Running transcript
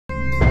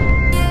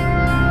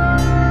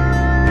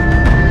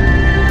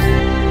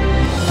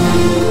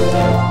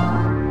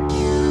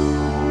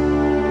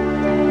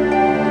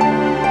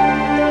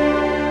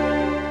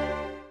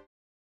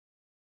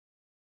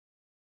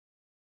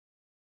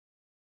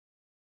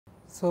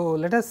So,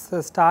 let us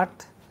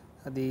start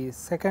the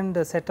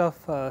second set of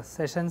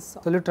sessions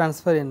solute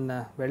transfer in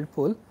weld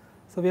pool.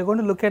 So, we are going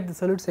to look at the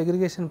solute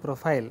segregation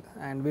profile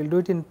and we will do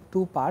it in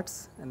two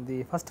parts. And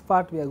the first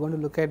part we are going to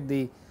look at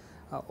the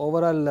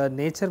overall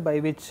nature by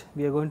which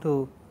we are going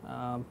to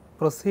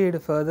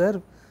proceed further,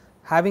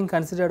 having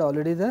considered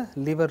already the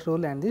lever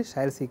rule and the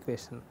Childs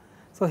equation.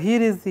 So,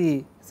 here is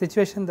the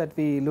situation that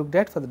we looked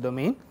at for the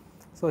domain.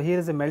 So, here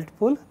is a melt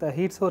pool, the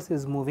heat source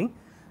is moving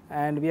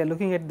and we are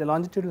looking at the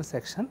longitudinal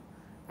section,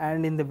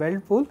 and in the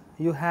weld pool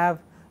you have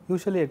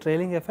usually a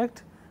trailing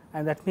effect,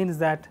 and that means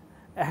that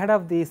ahead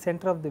of the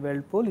center of the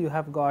weld pool you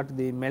have got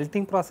the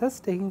melting process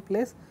taking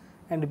place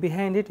and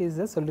behind it is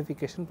the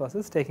solidification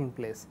process taking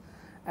place.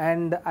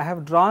 And I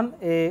have drawn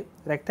a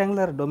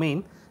rectangular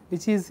domain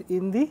which is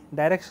in the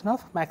direction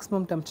of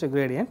maximum temperature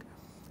gradient,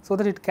 so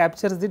that it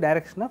captures the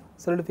direction of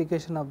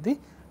solidification of the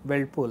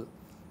weld pool.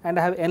 And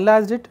I have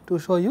enlarged it to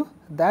show you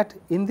that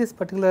in this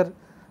particular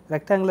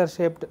rectangular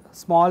shaped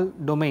small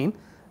domain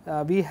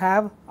we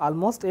have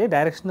almost a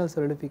directional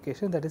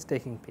solidification that is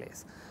taking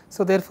place.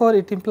 So, therefore,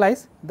 it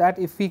implies that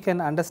if we can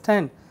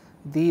understand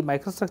the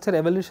microstructure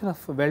evolution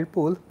of weld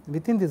pool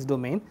within this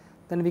domain,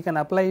 then we can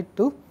apply it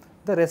to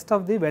the rest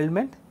of the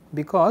weldment,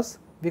 because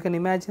we can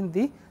imagine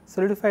the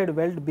solidified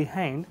weld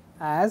behind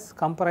as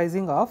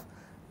comprising of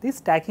the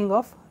stacking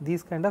of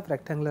these kind of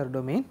rectangular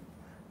domain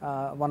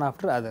one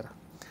after other.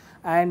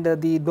 And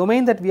the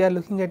domain that we are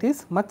looking at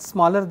is much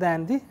smaller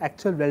than the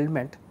actual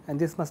weldment, and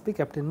this must be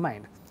kept in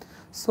mind.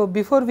 So,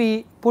 before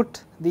we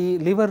put the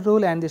lever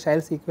rule and the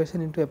Childs equation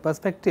into a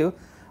perspective,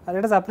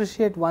 let us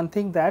appreciate one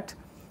thing, that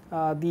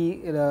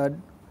the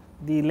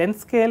length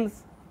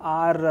scales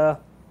are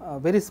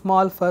very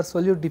small for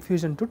solute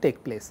diffusion to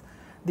take place.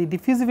 The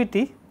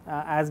diffusivity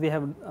as we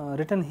have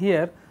written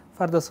here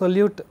for the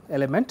solute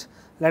element,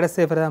 let us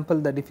say for example,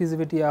 the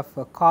diffusivity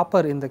of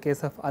copper in the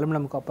case of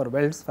aluminum copper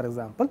welds for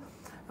example,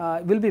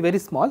 will be very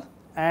small,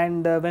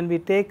 and when we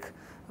take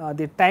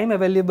the time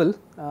available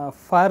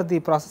for the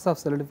process of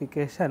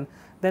solidification,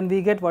 then we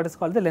get what is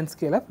called the length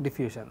scale of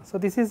diffusion. So,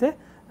 this is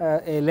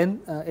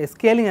a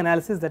scaling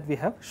analysis that we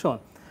have shown,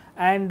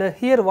 and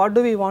here what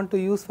do we want to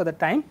use for the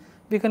time?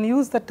 We can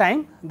use the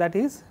time that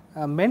is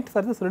meant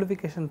for the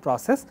solidification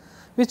process,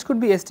 which could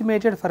be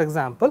estimated, for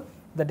example,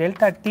 the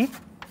delta T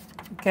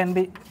can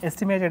be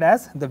estimated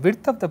as the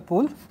width of the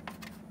pool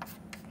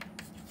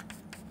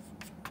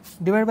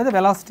divided by the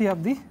velocity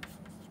of the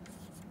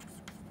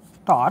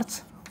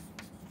torch,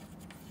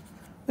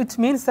 which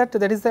means that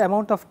is the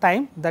amount of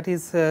time that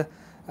is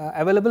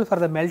available for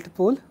the melt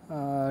pool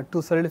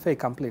to solidify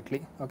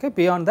completely. Okay.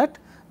 Beyond that,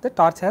 the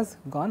torch has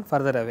gone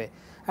further away,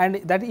 and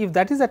that if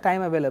that is the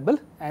time available,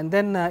 and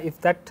then if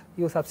that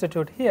you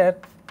substitute here,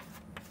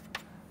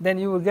 then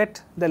you will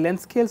get the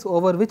length scales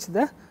over which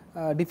the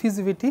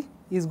diffusivity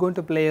is going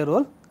to play a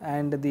role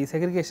and the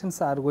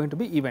segregations are going to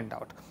be evened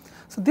out.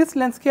 So, this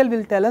length scale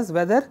will tell us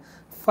whether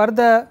for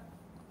the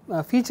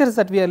features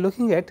that we are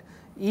looking at,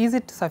 is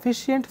it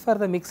sufficient for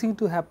the mixing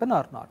to happen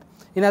or not.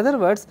 In other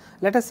words,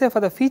 let us say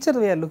for the feature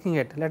we are looking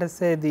at, let us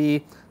say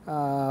the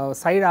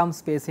side arm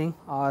spacing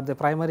or the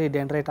primary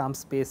dendrite arm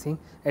spacing,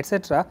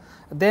 etc.,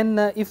 then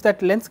if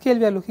that length scale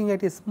we are looking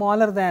at is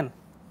smaller than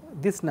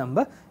this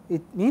number,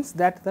 it means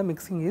that the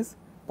mixing is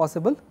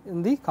possible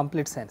in the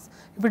complete sense.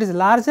 If it is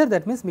larger,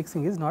 that means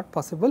mixing is not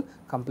possible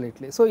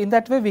completely. So, in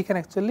that way we can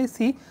actually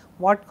see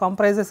what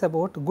comprises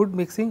about good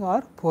mixing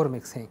or poor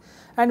mixing,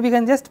 and we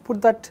can just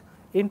put that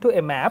into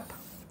a map.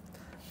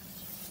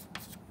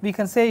 We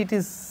can say it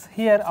is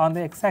here on the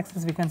x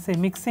axis, we can say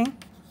mixing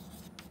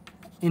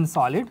in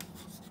solid,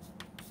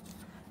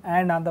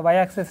 and on the y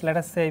axis let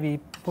us say we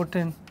put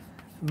in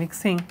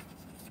mixing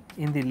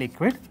in the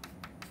liquid,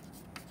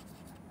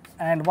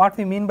 and what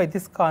we mean by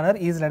this corner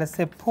is, let us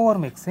say, poor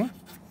mixing,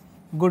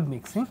 good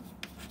mixing,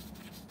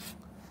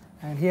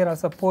 and here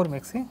also poor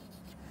mixing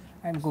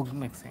and good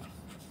mixing.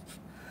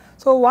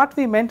 So, what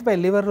we meant by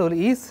lever rule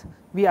is,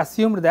 we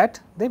assumed that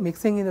the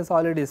mixing in the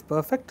solid is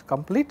perfect,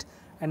 complete,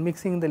 and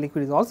mixing in the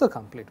liquid is also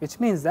complete, which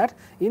means that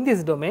in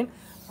this domain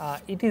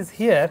it is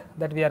here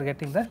that we are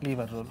getting the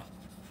lever rule.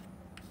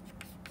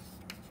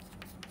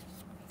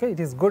 Okay, it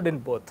is good in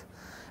both.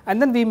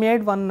 And then we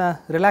made one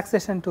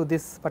relaxation to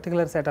this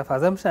particular set of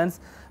assumptions.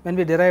 When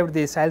we derived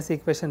the Childs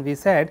equation, we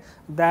said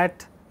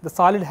that the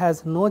solid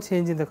has no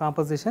change in the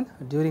composition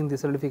during the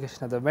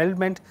solidification of the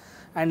weldment,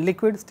 and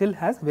liquid still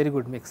has very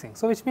good mixing.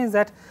 So, which means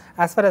that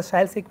as far as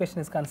Childs equation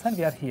is concerned,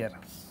 we are here.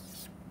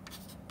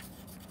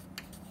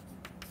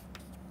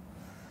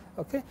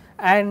 Okay.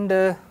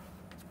 And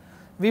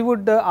we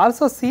would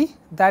also see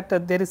that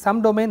there is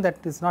some domain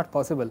that is not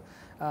possible.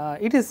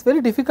 It is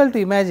very difficult to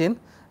imagine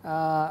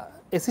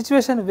a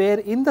situation where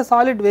in the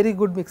solid very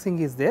good mixing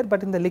is there,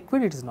 but in the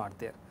liquid it is not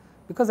there,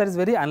 because that is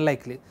very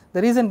unlikely.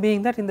 The reason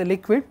being that in the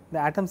liquid the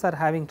atoms are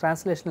having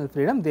translational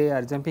freedom, they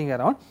are jumping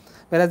around,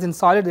 whereas in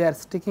solid they are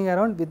sticking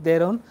around with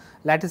their own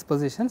lattice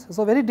positions.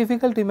 So, very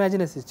difficult to imagine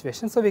a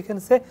situation. So, we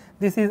can say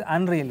this is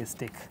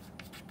unrealistic.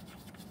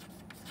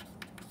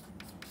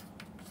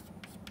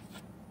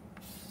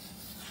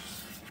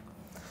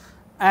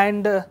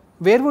 And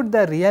where would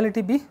the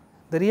reality be?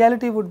 The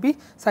reality would be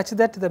such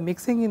that the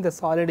mixing in the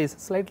solid is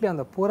slightly on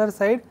the poorer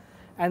side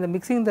and the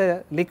mixing in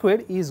the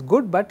liquid is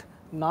good, but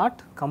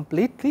not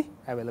completely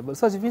available.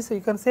 So,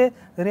 you can say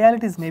the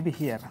reality is maybe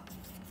here.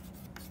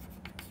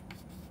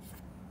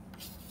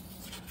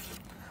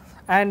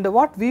 And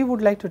what we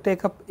would like to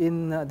take up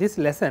in this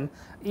lesson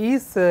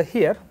is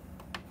here,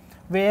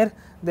 where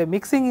the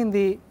mixing in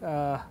the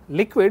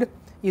liquid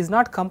is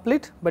not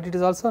complete, but it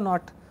is also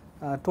not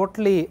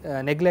totally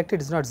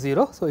neglected, it is not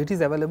 0. So, it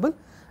is available,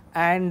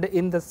 and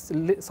in the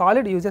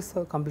solid you just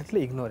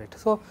completely ignore it.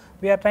 So,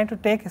 we are trying to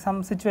take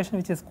some situation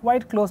which is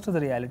quite close to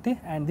the reality,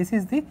 and this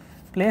is the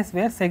place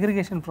where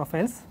segregation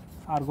profiles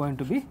are going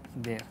to be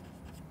there.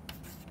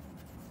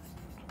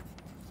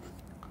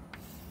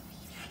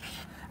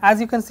 As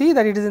you can see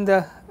that it is in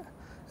the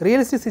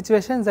realistic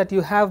situations that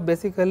you have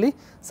basically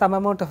some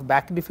amount of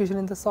back diffusion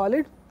in the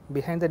solid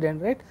behind the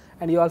dendrite,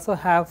 and you also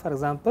have, for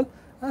example,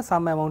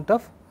 some amount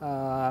of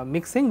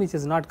mixing which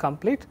is not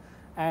complete,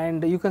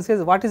 and you can say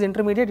what is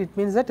intermediate. It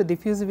means that the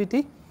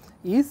diffusivity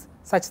is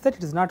such that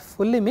it is not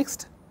fully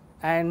mixed,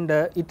 and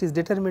it is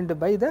determined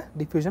by the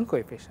diffusion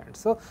coefficient.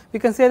 So, we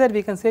can say that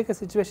we can take a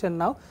situation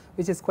now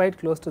which is quite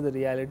close to the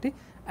reality,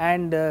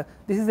 and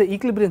this is the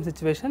equilibrium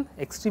situation,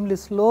 extremely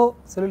slow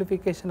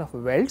solidification of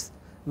welds,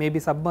 maybe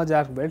submerged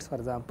arc welds, for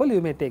example,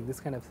 you may take this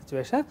kind of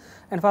situation,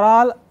 and for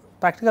all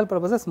practical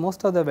purposes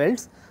most of the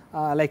welds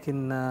like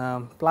in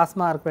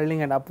plasma arc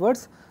welding and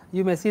upwards,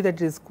 you may see that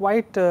it is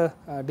quite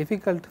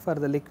difficult for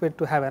the liquid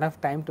to have enough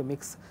time to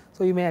mix.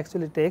 So, you may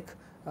actually take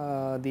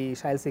the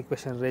Child's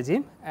equation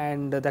regime,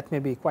 and that may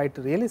be quite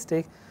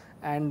realistic,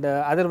 and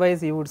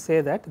otherwise you would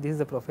say that this is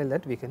the profile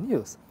that we can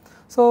use.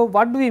 So,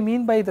 what do we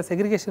mean by the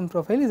segregation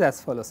profile is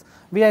as follows.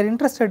 We are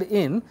interested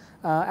in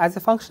as a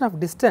function of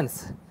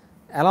distance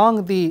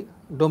along the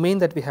domain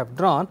that we have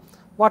drawn,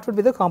 what would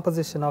be the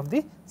composition of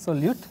the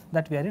solute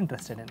that we are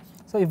interested in.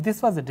 So, if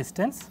this was the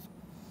distance,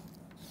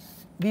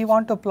 we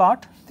want to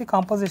plot the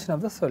composition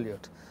of the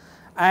solute,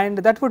 and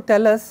that would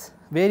tell us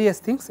various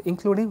things,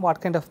 including what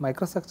kind of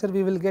microstructure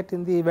we will get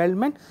in the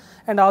weldment,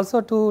 and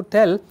also to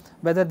tell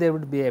whether there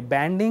would be a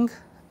banding,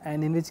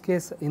 and in which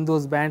case in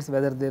those bands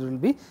whether there will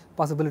be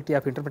possibility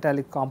of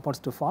intermetallic compounds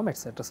to form,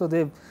 etc. So,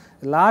 there are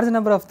a large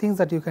number of things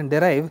that you can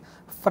derive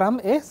from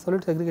a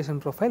solute segregation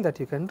profile that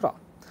you can draw,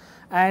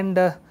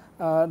 and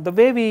the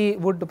way we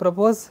would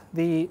propose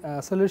the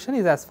solution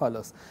is as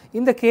follows.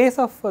 In the case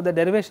of the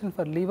derivation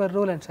for lever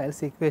rule and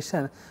Child's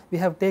equation, we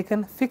have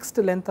taken fixed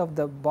length of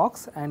the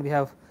box and we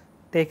have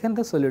taken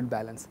the solute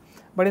balance.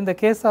 But in the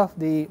case of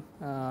the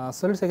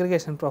solute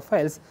segregation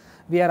profiles,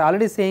 we are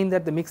already saying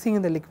that the mixing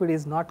in the liquid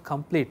is not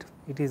complete,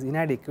 it is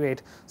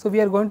inadequate. So,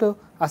 we are going to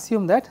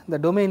assume that the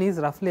domain is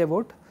roughly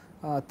about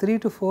 3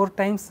 to 4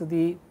 times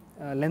the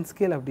length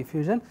scale of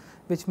diffusion,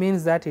 which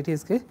means that it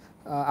is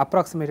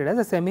approximated as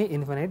a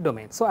semi-infinite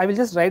domain. So, I will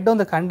just write down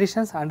the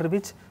conditions under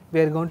which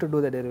we are going to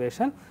do the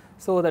derivation.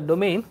 So, the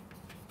domain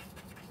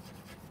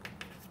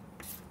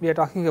we are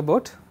talking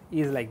about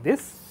is like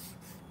this.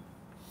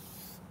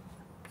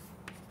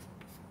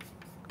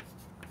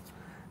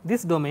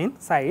 This domain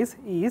size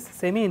is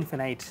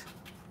semi-infinite,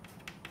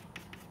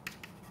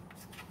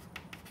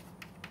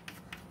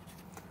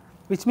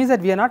 which means that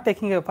we are not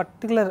taking a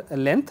particular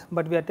length,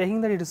 but we are taking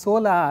that it is so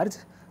large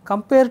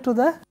compared to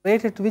the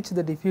rate at which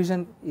the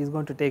diffusion is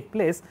going to take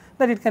place,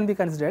 that it can be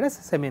considered as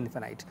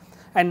semi-infinite.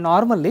 And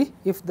normally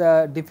if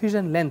the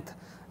diffusion length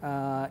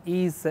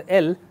is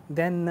L,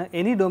 then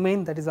any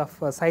domain that is of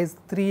size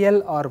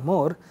 3L or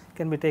more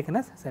can be taken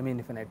as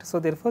semi-infinite.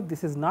 So, therefore,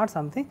 this is not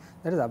something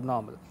that is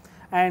abnormal.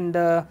 And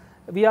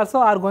we also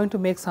are going to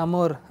make some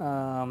more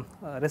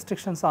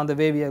restrictions on the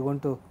way we are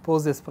going to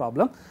pose this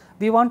problem.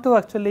 We want to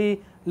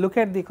actually look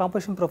at the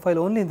composition profile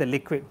only in the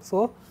liquid.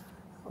 So,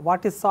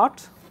 what is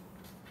sought?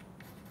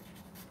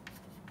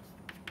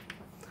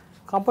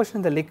 Composition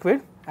in the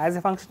liquid as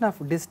a function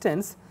of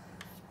distance,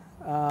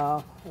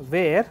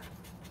 where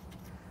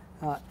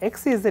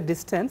x is the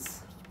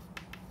distance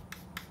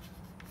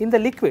in the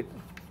liquid,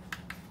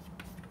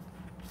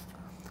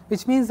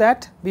 which means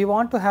that we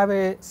want to have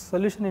a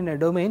solution in a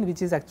domain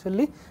which is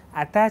actually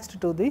attached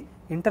to the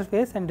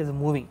interface and is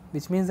moving,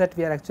 which means that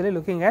we are actually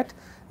looking at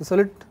the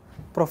solute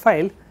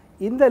profile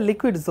in the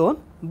liquid zone,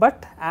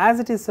 but as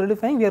it is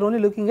solidifying we are only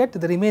looking at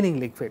the remaining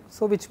liquid.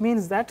 So, which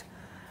means that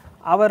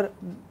our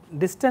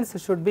distance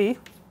should be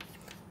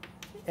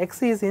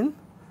x is in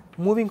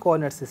moving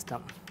coordinate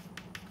system.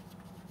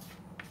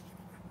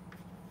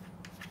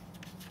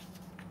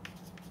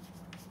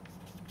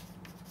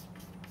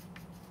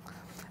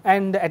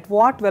 And at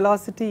what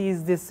velocity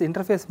is this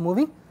interface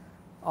moving,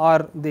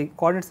 or the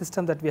coordinate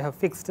system that we have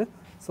fixed.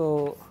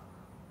 So,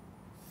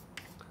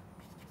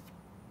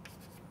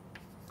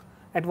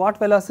 at what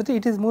velocity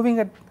it is moving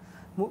at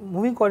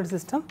moving coordinate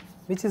system,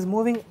 which is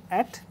moving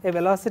at a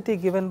velocity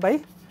given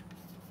by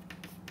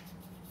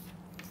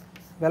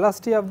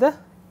velocity of the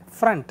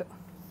front,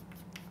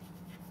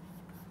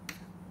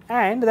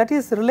 and that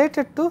is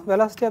related to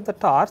velocity of the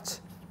torch,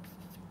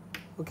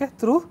 okay,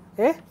 through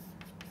a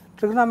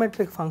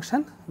trigonometric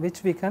function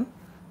which we can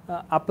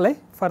apply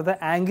for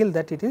the angle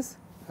that it is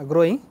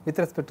growing with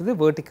respect to the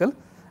vertical,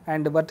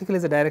 and vertical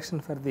is the direction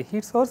for the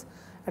heat source,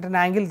 at an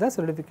angle the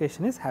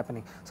solidification is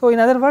happening. So, in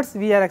other words,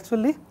 we are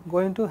actually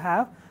going to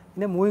have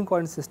in a moving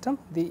coordinate system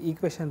the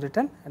equation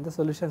written and the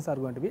solutions are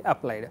going to be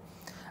applied.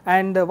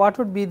 And what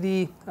would be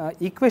the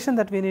equation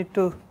that we need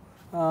to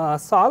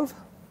solve?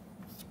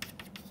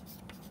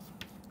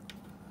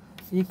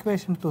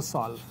 Equation to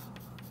solve.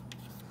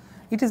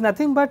 It is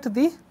nothing but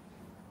the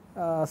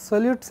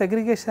solute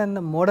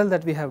segregation model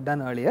that we have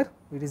done earlier.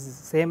 It is the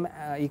same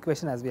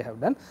equation as we have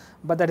done,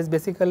 but that is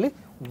basically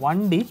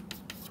 1D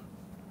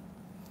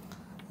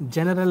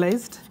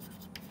generalized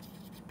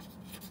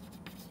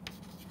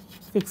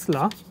Fick's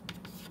law,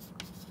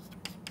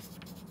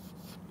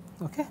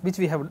 okay, which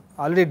we have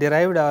already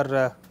derived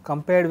or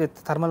compared with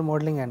thermal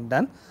modeling and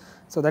done.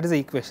 So, that is the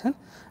equation,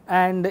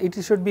 and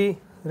it should be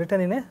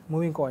written in a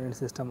moving coordinate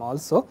system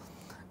also,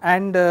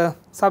 and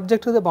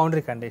subject to the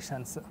boundary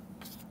conditions,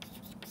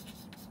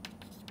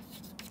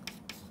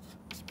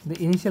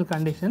 the initial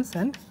conditions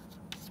and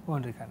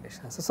boundary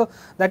conditions. So,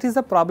 that is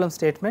the problem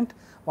statement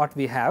what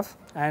we have,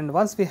 and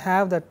once we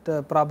have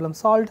that problem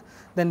solved,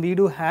 then we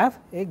do have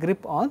a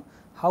grip on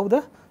how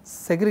the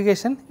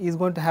segregation is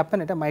going to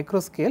happen at a micro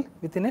scale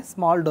within a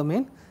small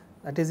domain,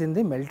 that is in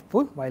the melt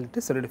pool while it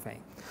is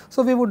solidifying.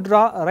 So, we would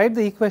write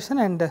the equation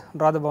and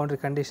draw the boundary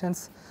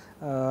conditions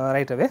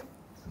right away.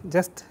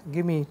 Just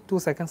give me 2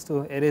 seconds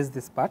to erase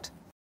this part.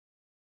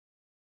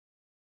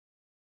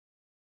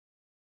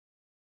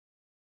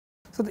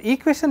 So, the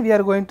equation we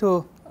are going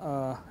to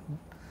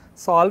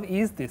solve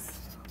is this.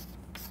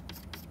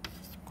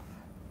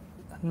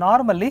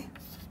 Normally,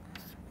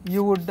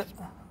 you would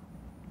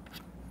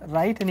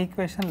write an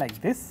equation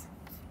like this.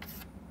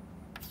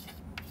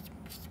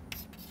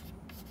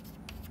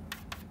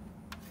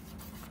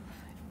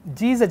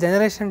 G is the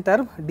generation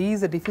term, D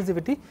is the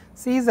diffusivity,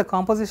 C is the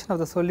composition of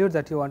the solute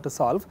that you want to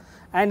solve,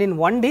 and in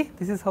 1D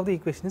this is how the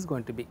equation is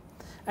going to be.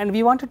 And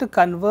we wanted to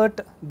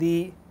convert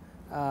the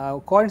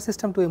coordinate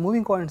system to a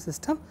moving coordinate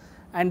system,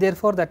 and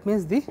therefore, that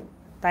means the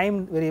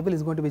time variable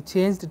is going to be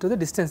changed to the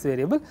distance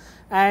variable,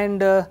 and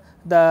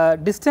the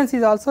distance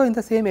is also in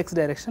the same x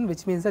direction,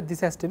 which means that this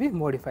has to be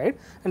modified,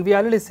 and we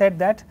already said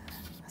that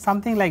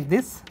something like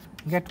this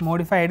get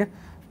modified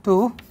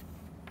to,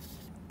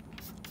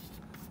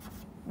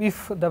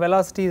 if the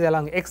velocity is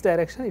along x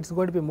direction, it is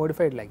going to be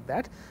modified like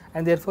that,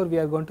 and therefore, we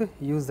are going to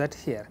use that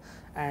here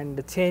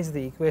and change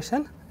the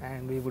equation,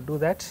 and we would do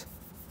that.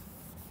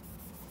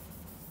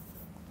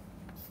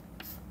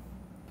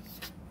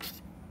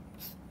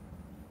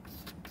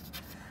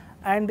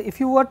 And if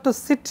you were to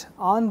sit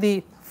on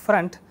the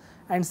front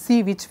and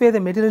see which way the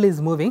material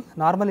is moving,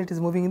 normally it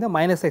is moving in the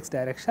minus x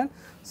direction.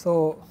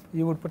 So,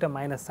 you would put a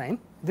minus sign.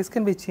 This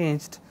can be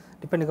changed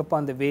depending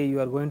upon the way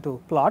you are going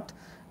to plot,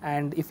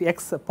 and if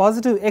x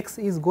positive x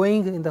is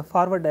going in the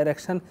forward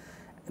direction,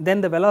 then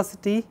the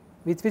velocity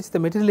with which the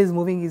material is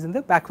moving is in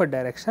the backward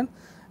direction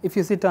if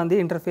you sit on the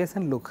interface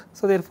and look.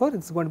 So, therefore, it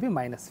is going to be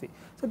minus v.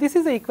 So, this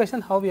is the equation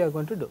how we are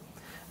going to do,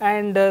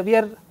 and we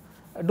are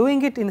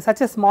doing it in such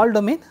a small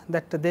domain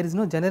that there is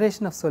no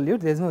generation of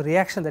solute, there is no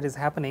reaction that is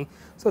happening.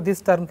 So, this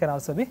term can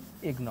also be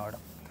ignored.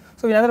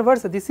 So, in other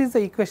words, this is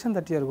the equation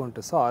that you are going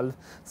to solve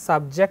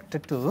subject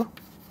to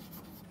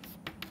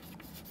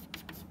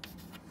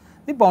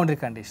the boundary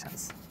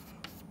conditions.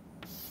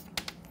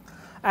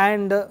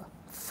 And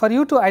for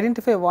you to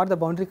identify what the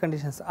boundary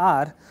conditions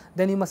are,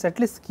 then you must at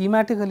least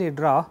schematically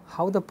draw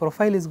how the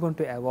profile is going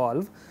to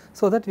evolve,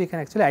 so that we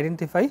can actually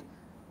identify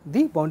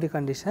the boundary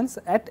conditions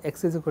at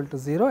x is equal to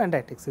 0 and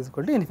at x is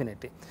equal to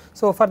infinity.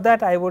 So, for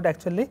that I would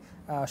actually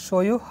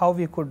show you how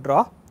we could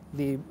draw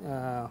the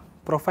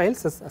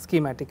profiles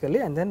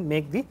schematically and then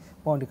make the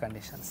boundary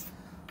conditions.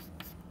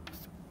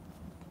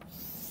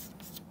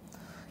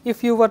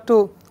 If you were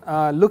to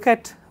look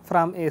at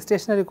from a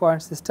stationary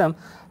coordinate system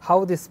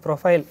how this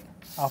profile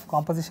of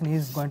composition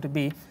is going to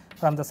be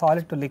from the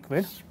solid to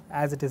liquid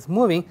as it is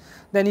moving,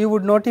 then you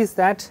would notice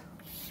that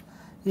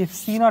if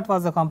C naught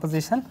was the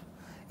composition,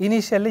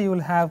 initially you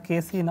will have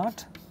K C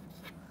naught,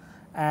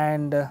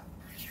 and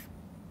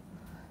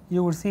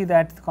you would see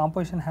that the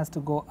composition has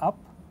to go up,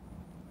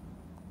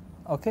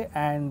 okay,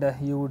 and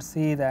you would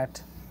see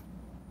that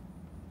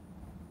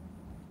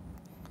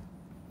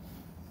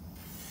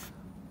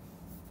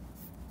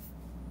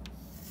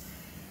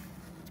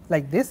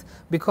like this,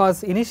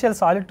 because initial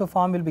solid to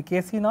form will be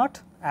K C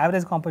naught,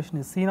 average composition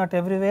is C naught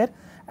everywhere,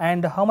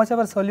 and how much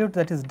ever solute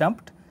that is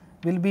dumped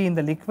will be in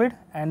the liquid,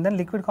 and then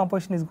liquid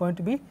composition is going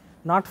to be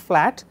not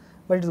flat,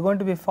 but it is going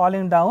to be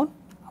falling down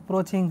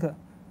approaching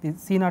the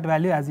C naught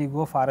value as you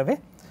go far away.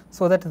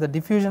 So, that the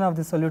diffusion of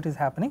the solute is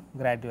happening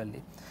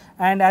gradually,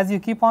 and as you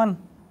keep on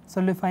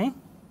solidifying,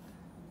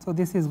 so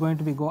this is going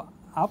to be go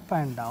up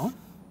and down.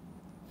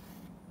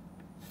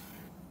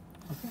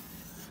 Okay.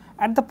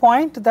 At the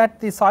point that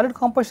the solid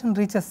composition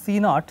reaches C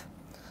naught,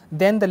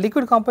 then the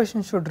liquid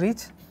composition should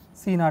reach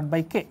C naught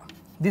by K.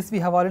 This we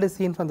have already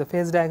seen from the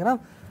phase diagram.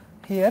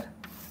 Here,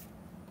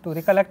 to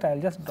recollect, I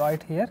will just draw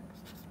it here.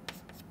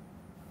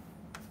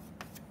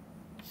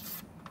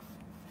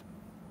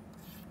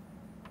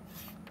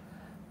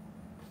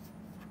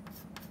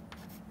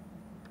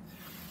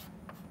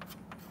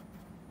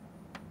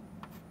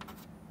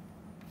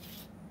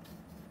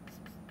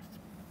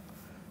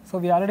 So,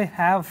 we already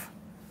have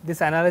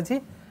this analogy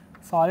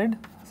solid,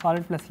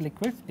 solid plus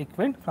liquid,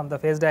 liquid from the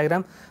phase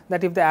diagram,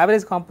 that if the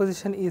average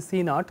composition is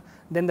C naught,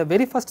 then the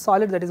very first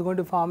solid that is going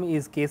to form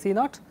is K C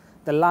naught,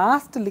 the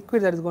last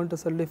liquid that is going to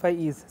solidify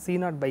is C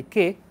naught by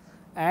K,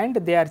 and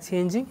they are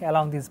changing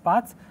along these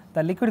paths.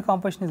 The liquid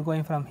composition is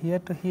going from here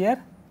to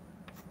here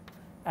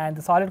and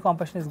the solid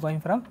composition is going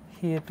from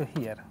here to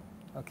here.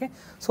 Okay.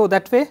 So,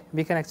 that way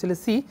we can actually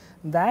see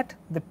that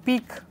the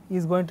peak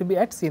is going to be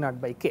at C naught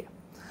by K.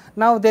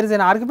 Now, there is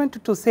an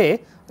argument to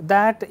say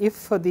that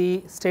if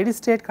the steady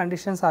state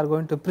conditions are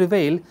going to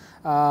prevail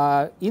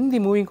in the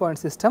moving coordinate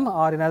system,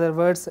 or in other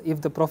words,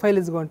 if the profile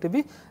is going to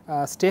be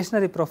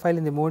stationary profile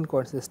in the moving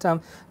coordinate system,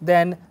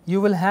 then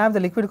you will have the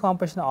liquid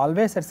composition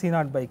always at C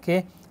naught by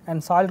K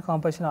and solid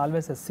composition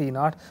always at C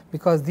naught,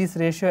 because this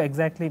ratio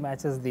exactly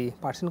matches the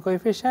partition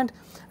coefficient,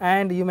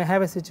 and you may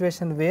have a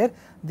situation where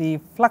the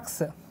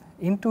flux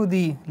into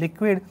the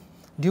liquid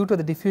due to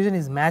the diffusion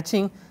is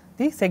matching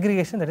the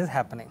segregation that is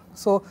happening.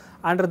 So,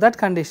 under that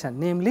condition,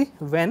 namely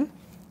when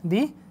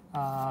the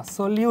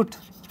solute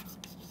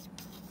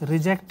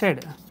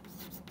rejected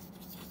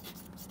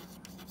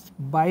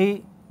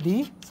by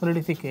the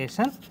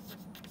solidification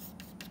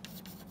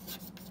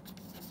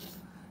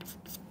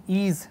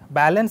is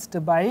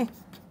balanced by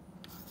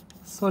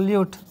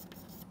solute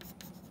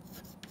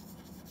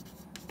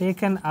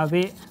taken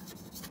away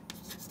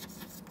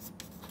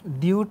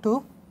due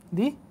to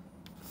the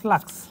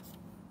flux,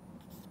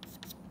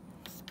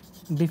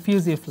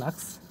 diffusive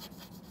flux.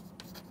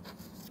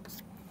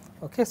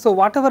 Okay. So,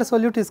 whatever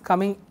solute is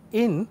coming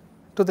in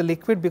to the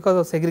liquid because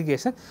of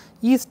segregation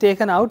is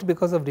taken out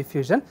because of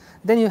diffusion,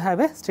 then you have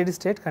a steady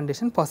state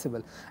condition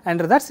possible.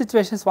 Under that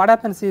situation, what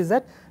happens is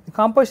that the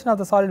composition of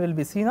the solid will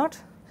be C naught,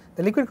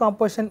 the liquid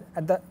composition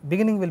at the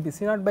beginning will be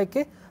C naught by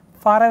K,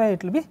 far away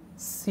it will be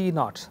C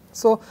naught.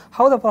 So,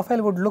 how the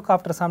profile would look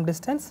after some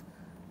distance?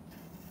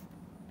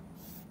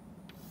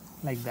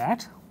 Like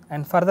that,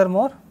 and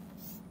furthermore,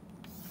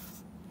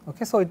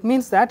 okay, so it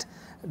means that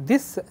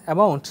this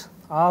amount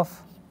of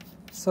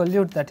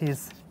solute that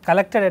is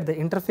collected at the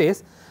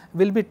interface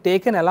will be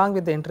taken along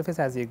with the interface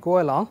as you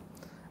go along,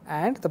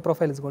 and the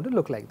profile is going to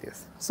look like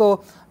this.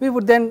 So, we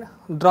would then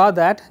draw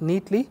that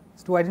neatly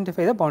to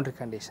identify the boundary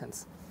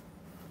conditions.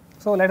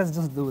 So, let us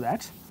just do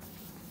that.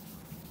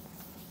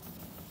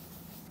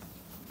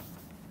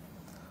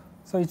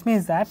 So, it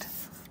means that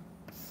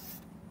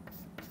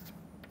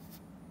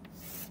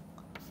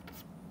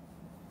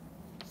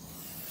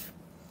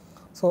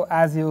so,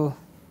 as you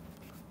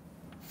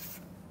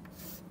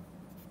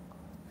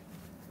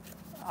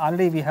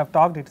already we have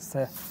talked, it is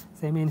a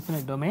semi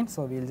infinite domain.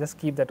 So, we will just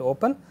keep that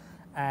open,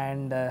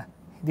 and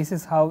this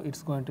is how it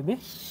is going to be.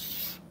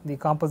 The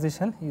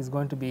composition is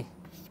going to be,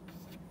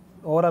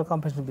 overall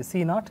composition will be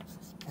C naught,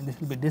 and this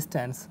will be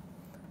distance,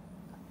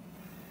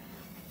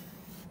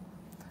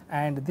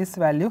 and this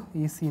value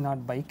is C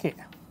naught by K.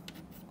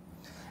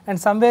 And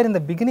somewhere in the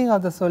beginning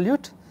of the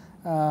solute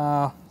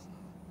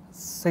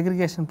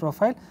segregation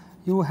profile,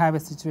 you have a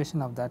situation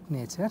of that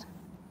nature,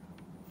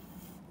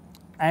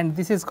 and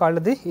this is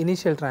called the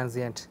initial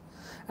transient.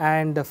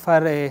 And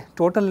for a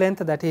total length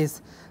that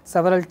is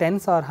several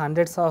tens or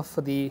hundreds of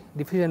the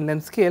diffusion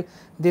length scale,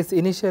 this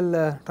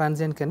initial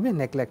transient can be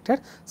neglected.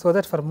 So,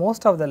 that for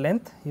most of the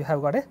length you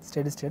have got a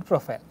steady state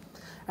profile.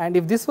 And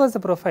if this was the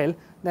profile,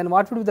 then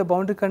what would be the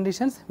boundary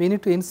conditions? We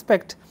need to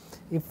inspect.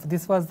 If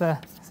this was the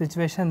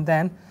situation,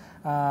 then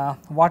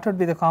what would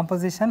be the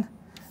composition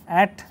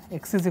at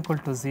x is equal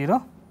to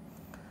 0,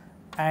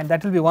 and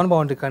that will be one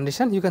boundary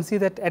condition. You can see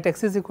that at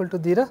x is equal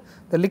to 0,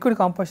 the liquid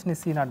composition is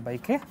C naught by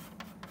K,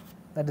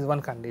 that is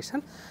one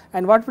condition.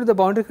 And what would be the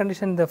boundary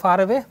condition the far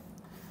away?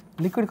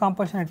 Liquid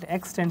composition at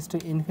x tends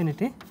to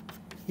infinity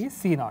is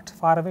C naught,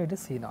 far away it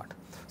is C naught.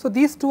 So,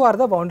 these two are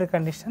the boundary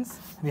conditions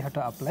we have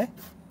to apply,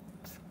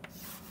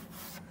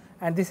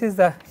 and this is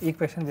the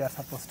equation we are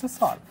supposed to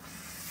solve.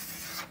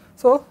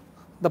 So,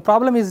 the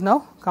problem is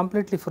now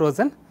completely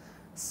frozen.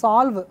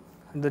 Solve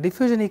the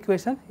diffusion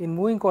equation in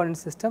moving coordinate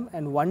system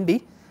and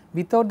 1D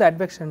without the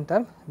advection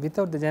term,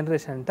 without the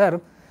generation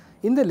term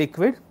in the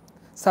liquid,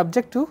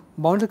 subject to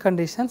boundary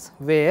conditions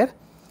where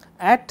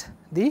at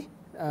the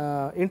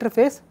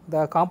interface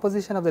the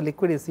composition of the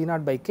liquid is C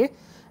naught by K,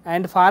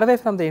 and far away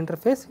from the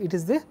interface it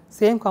is the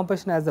same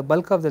composition as the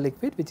bulk of the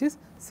liquid, which is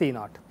C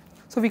naught.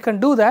 So, we can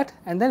do that,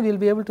 and then we will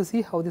be able to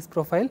see how this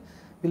profile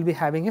will be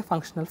having a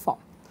functional form.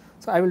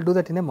 So, I will do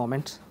that in a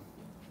moment.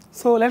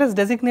 So, let us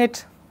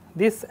designate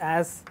this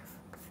as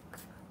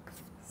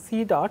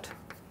C dot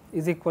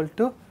is equal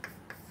to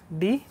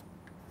d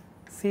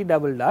C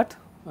double dot.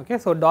 Okay.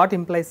 So, dot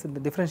implies the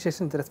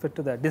differentiation with respect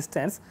to the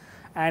distance,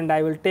 and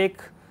I will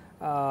take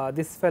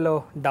this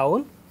fellow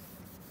down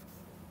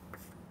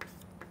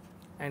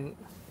and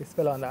this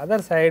fellow on the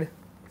other side.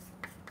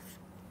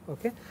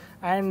 Okay.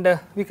 And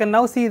we can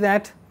now see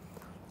that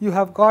you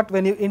have got,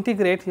 when you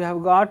integrate, you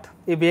have got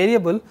a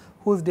variable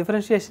whose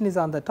differentiation is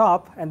on the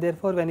top, and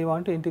therefore, when you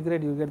want to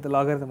integrate you get the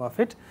logarithm of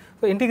it.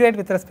 So, integrate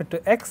with respect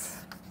to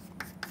x,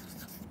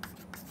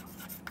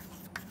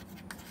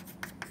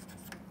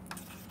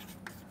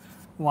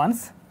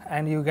 once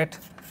and you get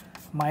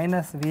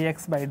minus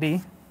Vx by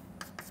d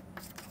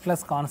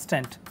plus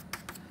constant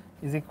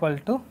is equal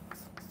to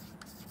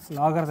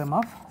logarithm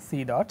of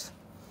c dot,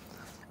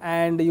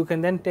 and you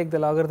can then take the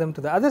logarithm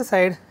to the other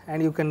side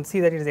and you can see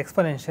that it is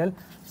exponential.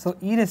 So,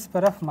 e raised to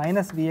the power of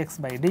minus Vx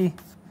by d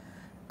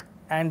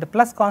and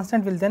plus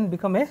constant will then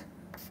become a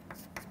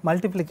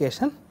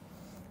multiplication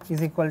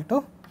is equal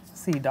to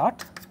c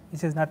dot,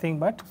 which is nothing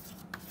but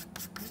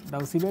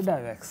dou c by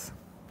dou x.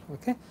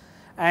 Okay.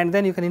 And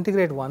then you can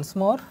integrate once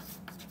more,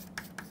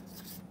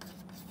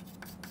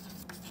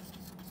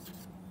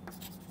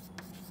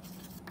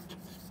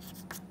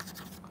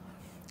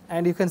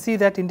 and you can see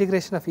that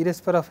integration of e raised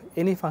to the power of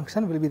any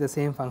function will be the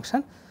same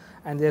function,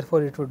 and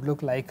therefore, it would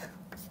look like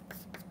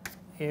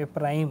a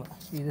prime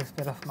e raised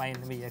to the power of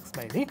minus Vx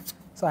by d.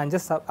 So, I am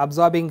just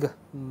absorbing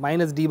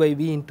minus d by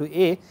v into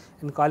a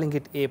and calling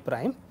it a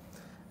prime,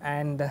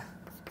 and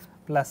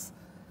plus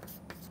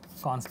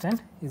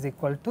constant is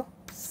equal to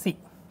c.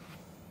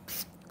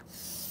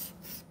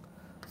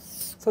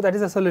 So, that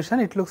is the solution.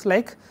 It looks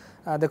like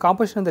the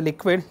composition of the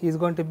liquid is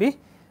going to be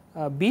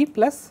b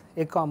plus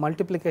a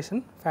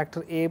multiplication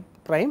factor a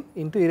prime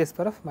into e raised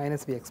to the power of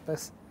minus Vx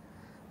plus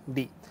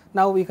d.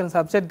 Now, we can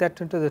subject that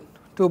into the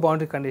two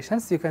boundary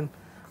conditions. You can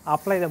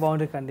apply the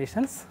boundary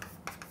conditions,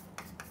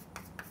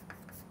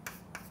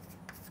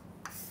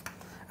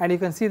 and you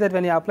can see that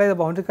when you apply the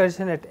boundary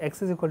condition at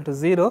x is equal to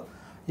 0,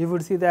 you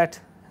would see that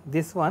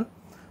this one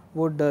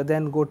would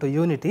then go to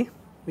unity,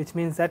 which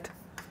means that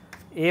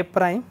a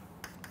prime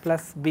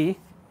plus b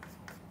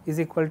is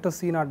equal to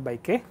c naught by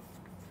k,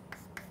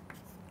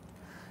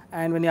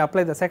 and when you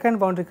apply the second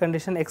boundary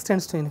condition, x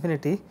tends to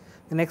infinity,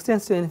 when x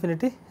tends to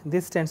infinity,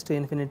 this tends to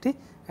infinity,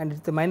 and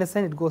with the minus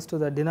sign it goes to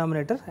the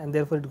denominator and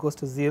therefore, it goes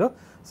to 0.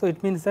 So,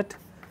 it means that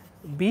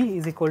b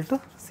is equal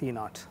to c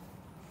naught,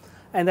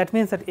 and that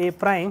means that a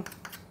prime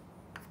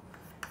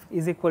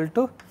is equal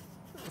to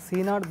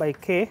c naught by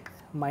k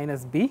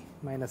minus b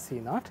minus c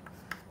naught.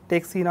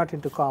 Take c naught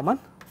into common,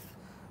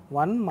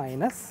 1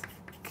 minus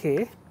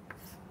k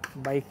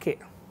by k.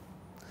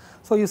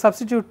 So, you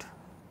substitute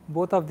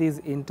both of these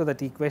into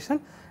that equation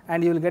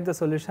and you will get the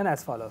solution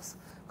as follows.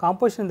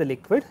 Composition of the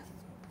liquid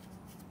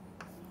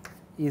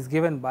is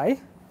given by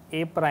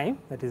a prime,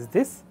 that is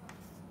this,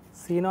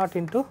 c naught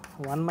into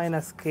 1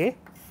 minus k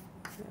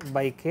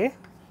by k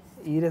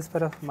e raised to the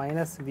power of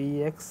minus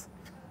Vx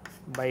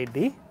by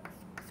d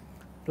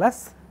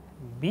plus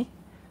b,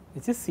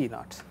 which is c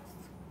naught.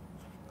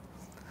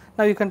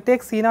 Now, you can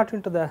take c naught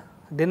into the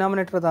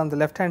denominator on the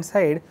left hand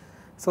side,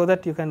 so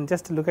that you can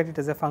just look at it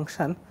as a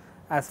function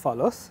as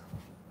follows.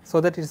 So,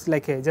 that it is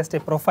like a just a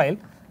profile.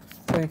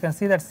 So, you can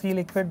see that c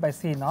liquid by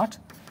c naught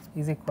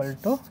is equal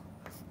to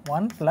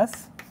 1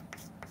 plus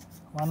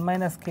 1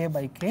 minus k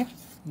by k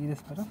e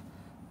raised to the power of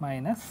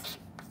minus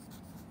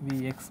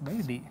Vx by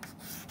d.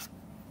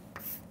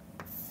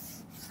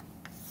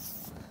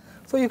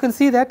 So, you can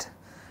see that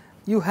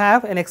you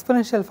have an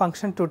exponential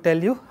function to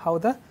tell you how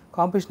the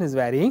composition is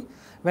varying.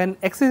 When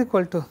x is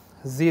equal to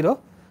 0,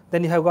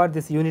 then you have got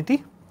this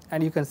unity,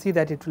 and you can see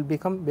that it will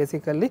become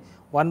basically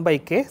 1 by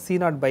k c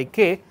naught by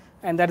k,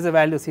 and that is the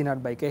value c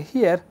naught by k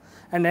here,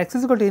 and x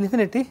is equal to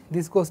infinity,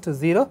 this goes to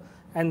 0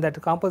 and that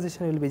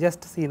composition will be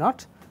just c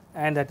naught,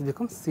 and that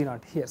becomes c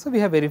naught here. So, we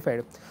have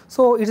verified.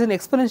 So, it is an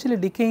exponentially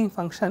decaying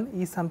function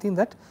is something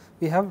that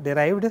we have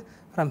derived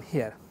from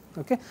here.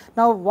 Okay.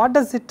 Now, what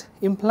does it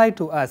imply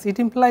to us? It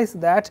implies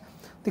that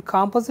the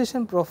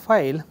composition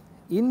profile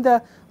in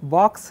the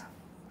box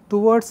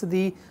towards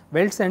the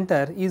weld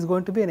center is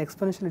going to be an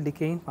exponentially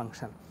decaying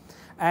function,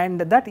 and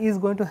that is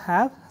going to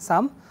have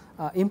some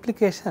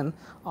implication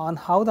on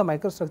how the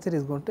microstructure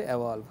is going to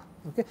evolve.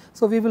 Okay.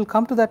 So, we will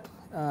come to that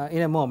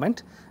in a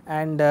moment,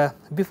 and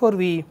before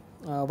we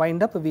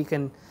wind up, we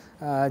can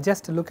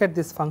just look at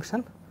this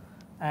function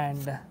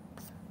and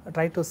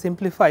try to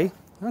simplify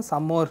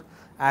some more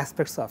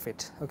aspects of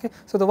it. Okay.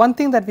 So, the one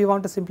thing that we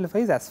want to simplify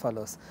is as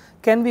follows: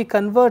 can we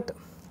convert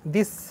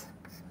this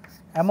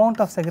amount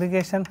of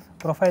segregation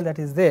profile that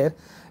is there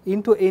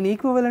into an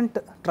equivalent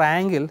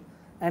triangle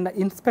and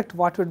inspect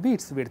what would be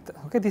its width.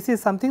 Okay. This is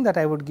something that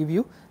I would give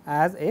you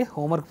as a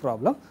homework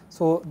problem.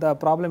 So, the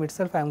problem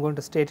itself I am going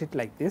to state it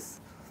like this: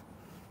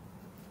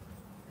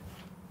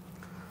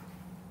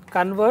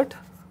 convert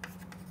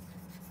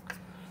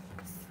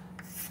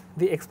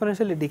the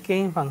exponentially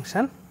decaying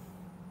function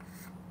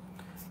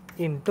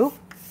into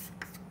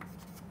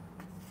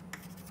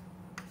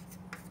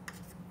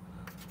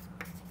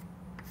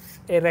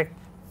a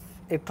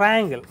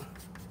triangle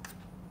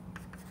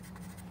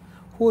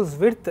whose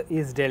width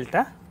is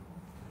delta.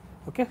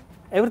 Okay.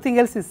 Everything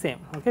else is same.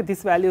 Okay.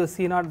 This value is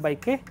c naught by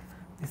k,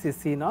 this is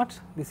c naught,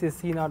 this is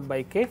c naught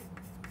by k,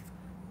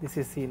 this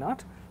is c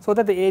naught. So,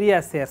 that the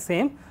areas are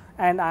same,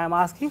 and I am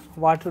asking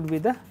what would be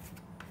the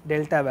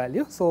delta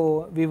value.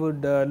 So, we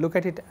would look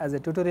at it as a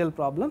tutorial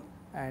problem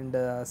and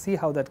see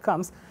how that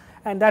comes,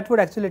 and that would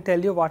actually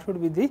tell you what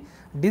would be the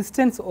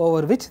distance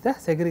over which the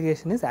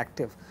segregation is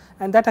active,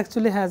 and that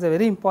actually has a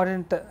very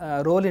important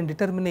role in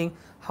determining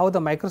how the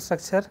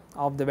microstructure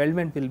of the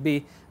weldment will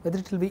be, whether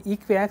it will be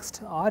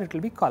equiaxed or it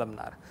will be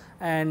columnar.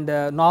 And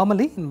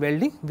normally in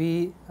welding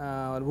we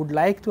would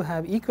like to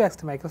have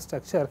equiaxed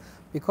microstructure,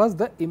 because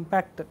the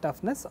impact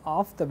toughness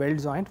of the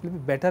weld joint will be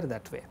better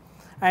that way.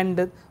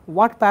 And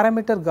what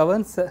parameter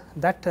governs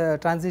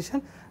that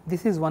transition?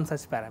 This is one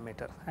such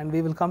parameter, and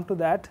we will come to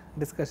that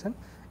discussion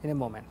in a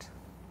moment.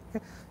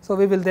 Okay. So,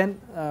 we will then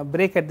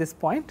break at this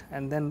point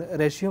and then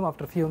resume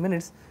after a few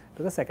minutes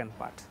to the second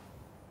part.